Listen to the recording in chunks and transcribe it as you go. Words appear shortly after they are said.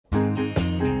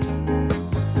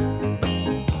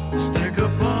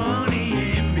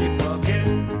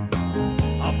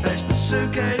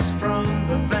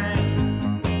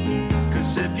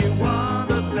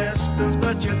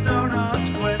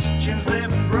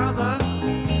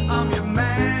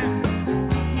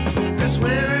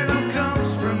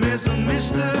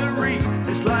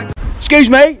Excuse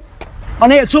me, I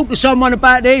need to talk to someone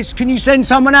about this. Can you send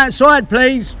someone outside,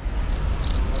 please?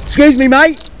 Excuse me,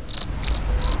 mate.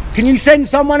 Can you send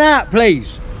someone out,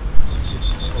 please?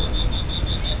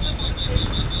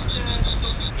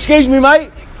 Excuse me,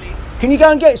 mate. Can you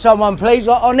go and get someone, please?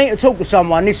 I need to talk to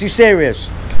someone. This is serious.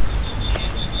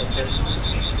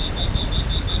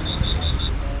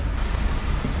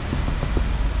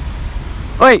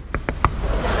 Wait.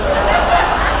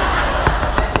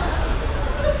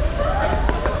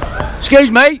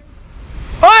 Excuse me.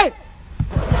 Oi!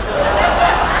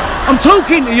 I'm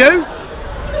talking to you.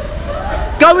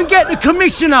 Go and get the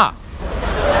commissioner.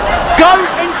 Go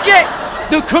and get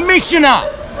the commissioner.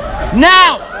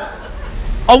 Now.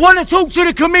 I want to talk to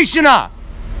the commissioner.